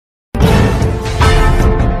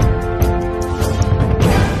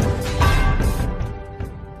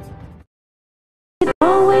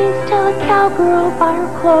cowgirl by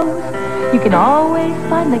her clothes. You can always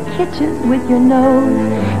find the kitchen with your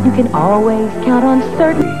nose. You can always count on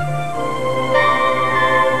certain.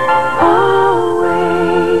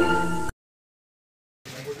 Always.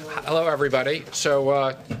 Hello, everybody.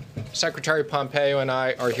 So, Secretary Pompeo and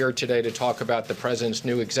I are here today to talk about the President's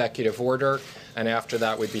new executive order, and after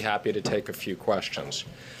that, we'd be happy to take a few questions.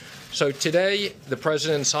 So today, the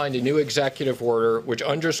President signed a new executive order which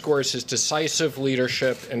underscores his decisive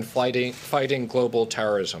leadership in fighting global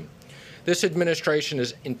terrorism. This administration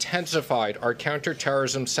has intensified our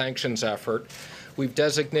counterterrorism sanctions effort. We've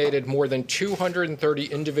designated more than 230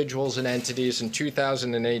 individuals and entities in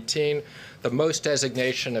 2018, the most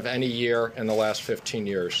designation of any year in the last 15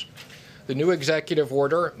 years. The new executive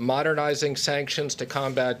order, modernizing sanctions to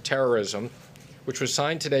combat terrorism, which was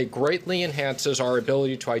signed today, greatly enhances our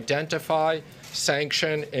ability to identify,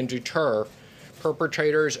 sanction, and deter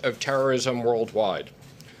perpetrators of terrorism worldwide.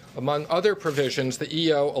 Among other provisions, the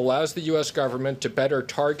EO allows the U.S. government to better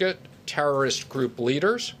target terrorist group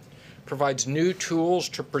leaders, provides new tools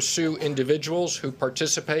to pursue individuals who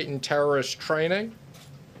participate in terrorist training,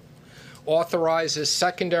 authorizes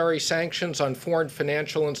secondary sanctions on foreign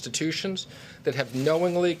financial institutions that have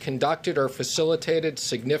knowingly conducted or facilitated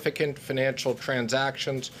significant financial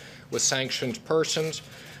transactions with sanctioned persons,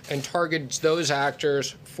 and targets those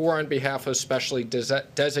actors for on behalf of specially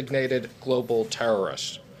designated global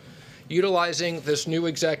terrorists. Utilizing this new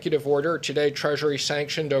executive order, today Treasury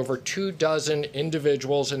sanctioned over 24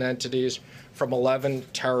 individuals and entities from 11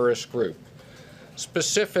 terrorist groups.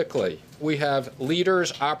 Specifically, we have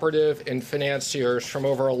leaders, operative, and financiers from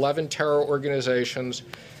over 11 terror organizations,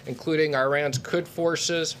 including Iran's Quds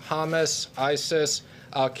forces, Hamas, ISIS,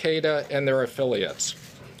 Al-Qaeda, and their affiliates.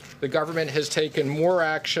 The government has taken more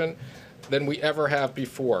action than we ever have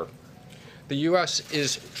before. The U.S.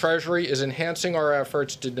 Treasury is enhancing our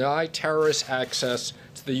efforts to deny terrorists access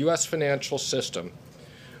to the U.S. financial system.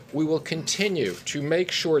 We will continue to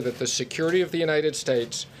make sure that the security of the United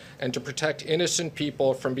States and to protect innocent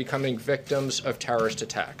people from becoming victims of terrorist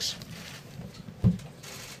attacks.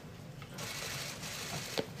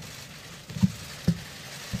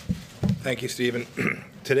 Thank you, Stephen.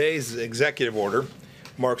 Today's executive order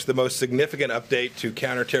marks the most significant update to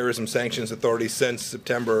counterterrorism sanctions authorities since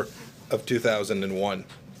September of 2001.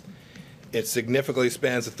 It significantly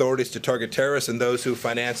expands authorities to target terrorists and those who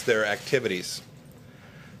finance their activities.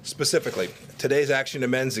 Specifically, today's action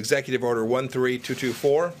amends Executive Order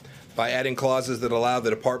 13224 by adding clauses that allow the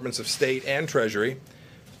Departments of State and Treasury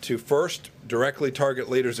to first directly target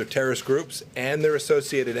leaders of terrorist groups and their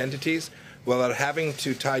associated entities without having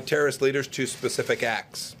to tie terrorist leaders to specific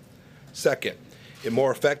acts. Second, it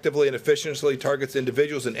more effectively and efficiently targets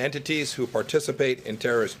individuals and entities who participate in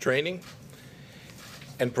terrorist training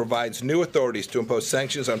and provides new authorities to impose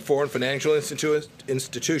sanctions on foreign financial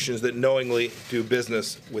institutions that knowingly do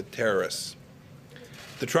business with terrorists.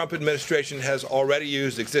 The Trump administration has already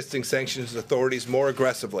used existing sanctions authorities more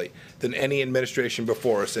aggressively than any administration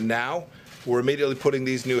before us, and now we're immediately putting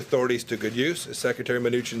these new authorities to good use, as Secretary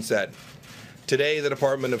Mnuchin said. Today, the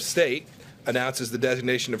Department of State announces the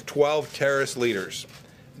designation of 12 terrorist leaders.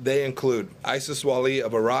 They include Isis Wali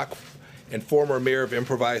of Iraq and former Emir of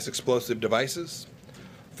Improvised Explosive Devices,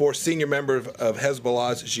 4 senior members of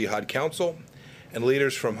Hezbollah's Jihad Council, and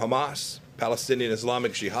leaders from Hamas, Palestinian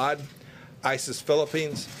Islamic Jihad, ISIS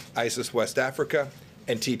Philippines, ISIS West Africa,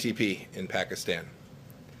 and TTP in Pakistan.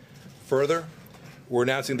 Further, we're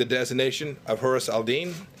announcing the designation of Hurus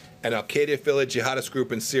al-Din, an al-Qaeda-affiliated jihadist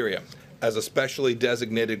group in Syria, as a specially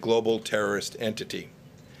designated global terrorist entity.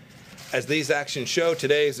 As these actions show,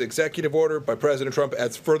 today's executive order by President Trump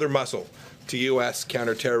adds further muscle to U.S.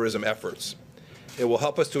 counterterrorism efforts. It will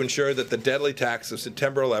help us to ensure that the deadly attacks of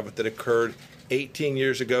September 11th that occurred 18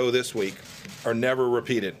 years ago this week are never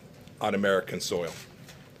repeated on American soil.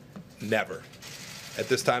 Never. At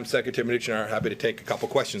this time, Secretary Mnuchin and I are happy to take a couple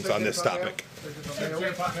questions on this topic.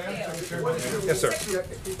 Yes, sir.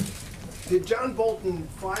 Did John Bolton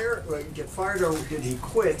get fired, or did he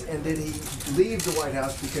quit, and did he leave the White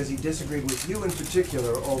House because he disagreed with you in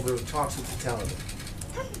particular over talks with the Taliban?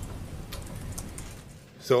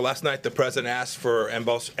 So last night, the President asked for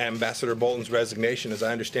Ambassador Bolton's resignation. As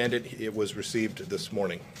I understand it, it was received this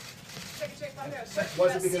morning.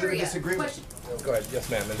 Was it because of a disagreement? Go ahead. Yes,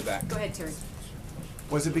 ma'am, in the back. Go ahead, Terry.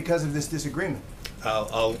 Was it because of this disagreement?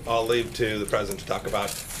 I'll leave to the President to talk about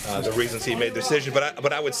the reasons he made the decision.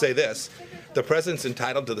 But I would say this. The President's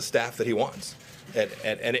entitled to the staff that he wants at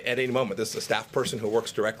any moment. This is a staff person who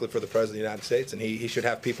works directly for the President of the United States, and he should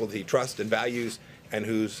have people that he trusts and values and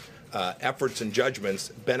whose efforts and judgments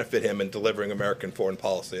benefit him in delivering American foreign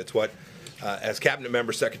policy. It's what As cabinet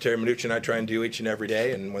member, Secretary Mnuchin and I try and do each and every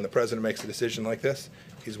day, and when the president makes a decision like this,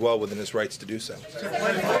 he's well within his rights to do so.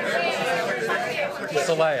 Secretary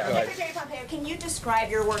Pompeo, can you describe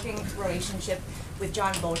your working relationship with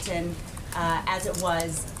John Bolton as it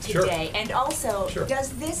was today? Sure. And also, Sure.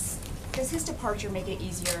 does his departure make it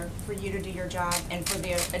easier for you to do your job and for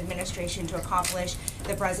the administration to accomplish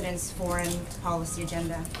the president's foreign policy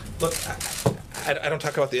agenda? Look, I don't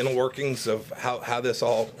talk about the inner workings of how this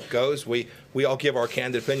all goes. We all give our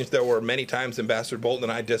candid opinions. There were many times Ambassador Bolton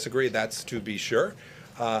and I disagree. That's to be sure,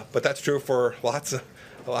 but that's true for lots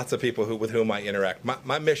of people with whom I interact.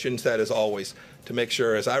 My mission set is always to make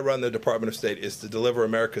sure, as I run the Department of State, is to deliver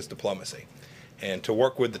America's diplomacy, and to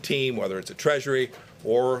work with the team, whether it's the Treasury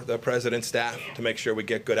or the President's staff, to make sure we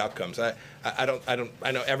get good outcomes. I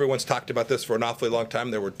know everyone's talked about this for an awfully long time.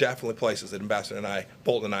 There were definitely places that Ambassador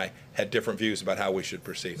Bolton and I had different views about how we should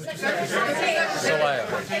proceed. John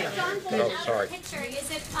Oh, sorry. Picture. Is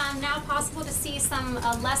it now possible to see some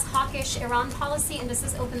less hawkish Iran policy, and does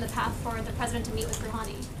this open the path for the president to meet with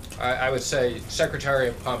Rouhani? I would say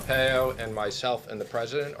Secretary Pompeo and myself and the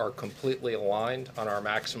president are completely aligned on our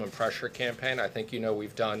maximum pressure campaign. I think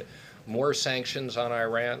we've done more sanctions on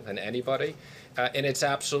Iran than anybody, and it's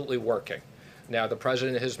absolutely working. Now, the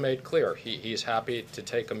president has made clear he's happy to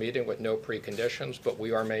take a meeting with no preconditions, but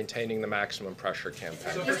we are maintaining the maximum pressure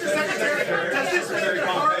campaign. Go ahead.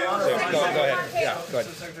 Yeah, go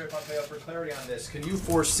ahead. Secretary Pompeo, for clarity on this, can you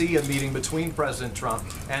foresee a meeting between President Trump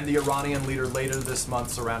and the Iranian leader later this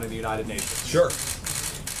month surrounding the United Nations? Sure.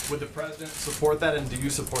 Would the president support that, and do you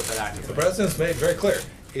support that actively? The president's made very clear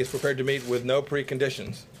he's prepared to meet with no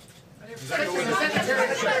preconditions.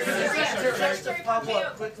 Just to follow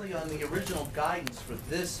up quickly on the original guidance for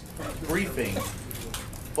this briefing,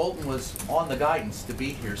 Bolton was on the guidance to be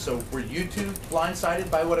here. So were you two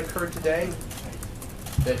blindsided by what occurred today?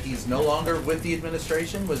 That he's no longer with the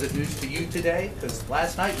administration? Was it news to you today? Because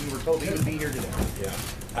last night we were told he would be here today. Yeah,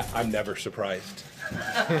 I'm never surprised.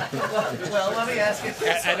 Well, let me ask you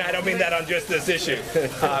this. And I don't mean that on just this issue.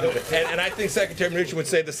 And I think Secretary Mnuchin would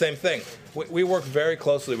say the same thing. We work very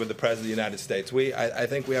closely with the President of the United States. I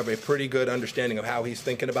think we have a pretty good understanding of how he's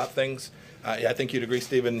thinking about things. I think you'd agree,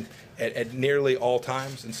 Stephen, at nearly all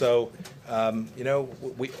times. And so, our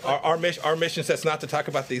mission says not to talk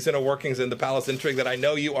about these inner workings in the palace intrigue that I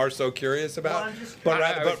know you are so curious about, but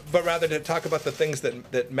rather to talk about the things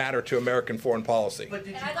that matter to American foreign policy.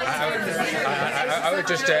 I would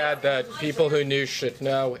just add that people who knew should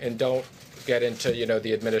know, and don't get into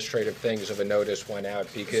the administrative things of a notice went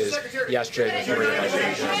out because yesterday was really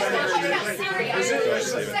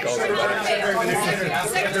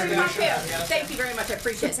Secretary Pompeo, thank you very much. I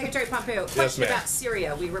appreciate it. Secretary Pompeo, question about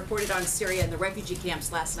Syria. We reported on Syria and the refugee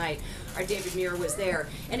camps last night. Our David Muir was there,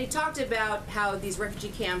 and he talked about how these refugee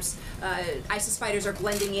camps, ISIS fighters are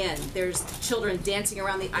blending in. There's children dancing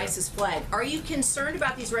around the ISIS flag. Are you concerned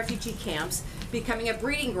about these refugee camps becoming a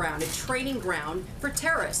breeding ground, a training ground for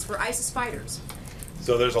terrorists, for ISIS fighters?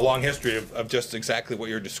 So there's a long history of just exactly what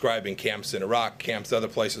you're describing, camps in Iraq, camps other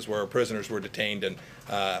places where prisoners were detained, and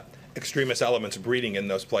extremist elements breeding in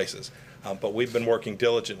those places. But we've been working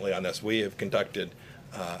diligently on this. We have conducted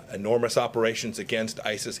enormous operations against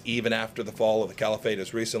ISIS even after the fall of the caliphate,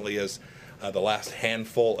 as recently as the last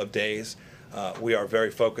handful of days. We are very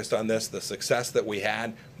focused on this. The success that we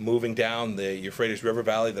had moving down the Euphrates River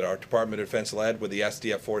Valley that our Department of Defense led with the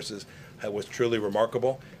SDF forces was truly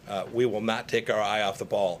remarkable. We will not take our eye off the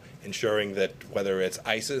ball, ensuring that whether it's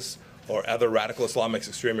ISIS or other radical Islamic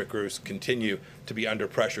extremist groups continue to be under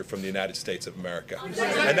pressure from the United States of America.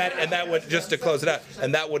 And that would, just to close it out,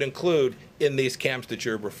 and that would include in these camps that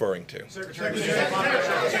you're referring to. Yes,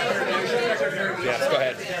 go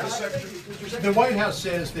ahead. The White House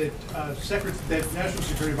says that National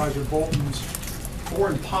Security Advisor Bolton's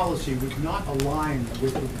foreign policy was not aligned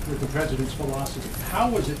with the president's philosophy. How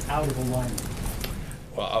was it out of alignment?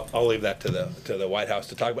 Well, I'll leave that to the White House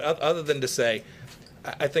to talk about. Other than to say,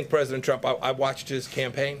 I think President Trump, I watched his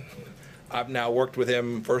campaign. I've now worked with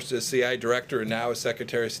him first as CIA director and now as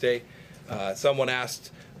Secretary of State. Someone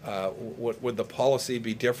asked, would the policy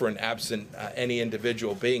be different absent any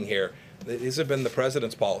individual being here? These have been the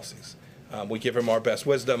president's policies. We give him our best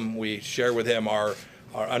wisdom. We share with him our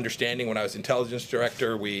understanding. When I was intelligence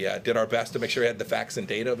director, we did our best to make sure he had the facts and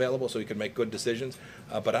data available so he could make good decisions.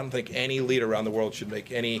 But I don't think any leader around the world should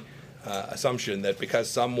make any assumption that because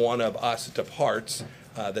some one of us departs,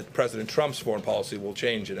 that President Trump's foreign policy will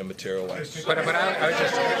change in a material way. But I would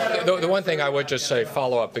just, the one thing I would just say,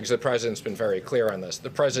 follow up, because the President's been very clear on this. The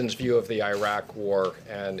President's view of the Iraq war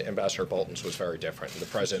and Ambassador Bolton's was very different. The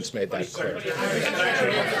President's made that clear.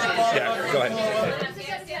 Yeah, go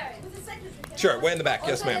ahead. Sure, way in the back.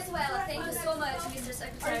 Yes, ma'am. Thank you so much, Mr.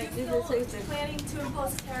 Secretary. Are you planning to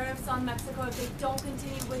impose tariffs on Mexico if they don't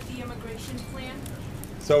continue with the immigration plan?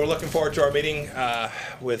 So we're looking forward to our meeting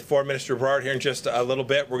with Foreign Minister Brard here in just a little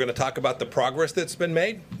bit. We're going to talk about the progress that's been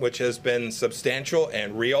made, which has been substantial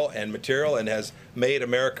and real and material and has made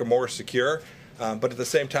America more secure. But at the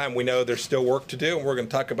same time, we know there's still work to do, and we're going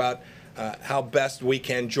to talk about how best we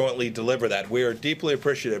can jointly deliver that. We are deeply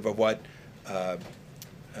appreciative of what the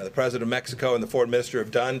President of Mexico and the Foreign Minister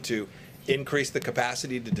have done to increase the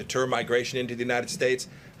capacity to deter migration into the United States.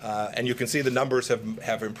 And you can see the numbers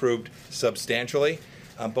have improved substantially.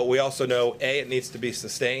 But we also know, A, it needs to be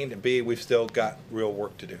sustained, and B, we've still got real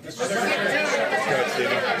work to do. Go ahead,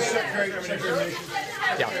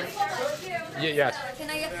 Yes.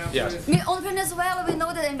 Yes. On Venezuela, we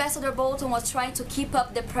know that Ambassador Bolton was trying to keep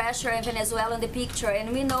up the pressure in Venezuela in the picture,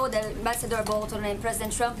 and we know that Ambassador Bolton and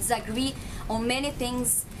President Trump disagree on many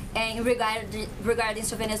things regarding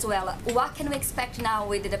to Venezuela. What can we expect now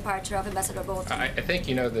with the departure of Ambassador Bolton? I think,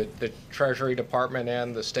 you know, the Treasury Department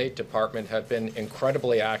and the State Department have been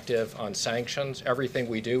incredibly active on sanctions. Everything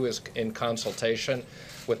we do is in consultation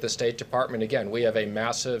with the State Department. Again, we have a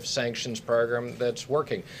massive sanctions program that's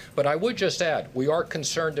working. But I would just add, we are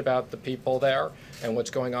concerned about the people there and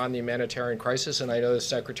what's going on in the humanitarian crisis, and I know the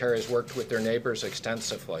Secretary has worked with their neighbors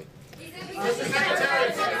extensively. Is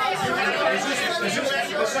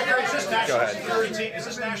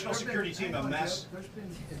this national security team a mess?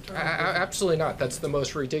 Absolutely not. That's the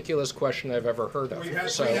most ridiculous question I've ever heard of. We've had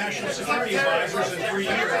three national security advisors in 3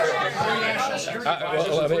 years. Three national security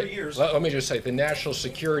advisors in 3 years. Let me just say, the national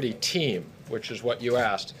security team, which is what you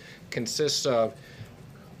asked, consists of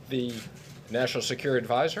the National Security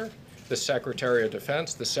Advisor, the Secretary of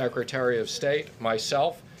Defense, the Secretary of State,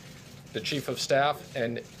 myself, the Chief of Staff,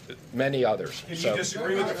 and many others. Can you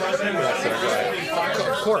disagree with the President?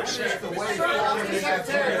 Of course.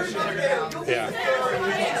 Yeah.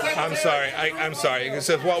 I'm sorry.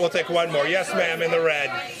 So we'll take one more. Yes, ma'am, in the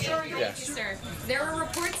red. Yes. Sir, there were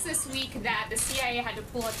reports this week that the CIA had to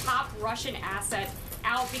pull a top Russian asset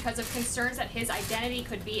out because of concerns that his identity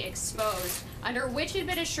could be exposed. Under which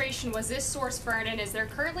administration was this source burned, and is there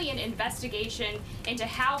currently an investigation into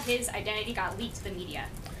how his identity got leaked to the media?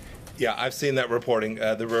 Yeah, I've seen that reporting.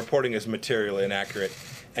 The reporting is materially inaccurate.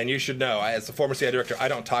 And you should know, as the former CIA director, I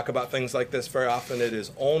don't talk about things like this very often. It is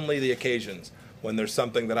only the occasions when there's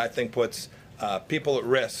something that I think puts people at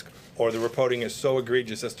risk, or the reporting is so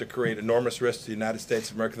egregious as to create enormous risk to the United States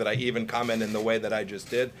of America, that I even comment in the way that I just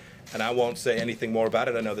did. And I won't say anything more about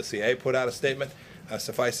it. I know the CIA put out a statement.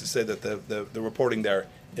 Suffice to say that the reporting there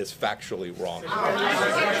is factually wrong.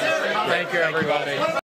 Thank you, everybody.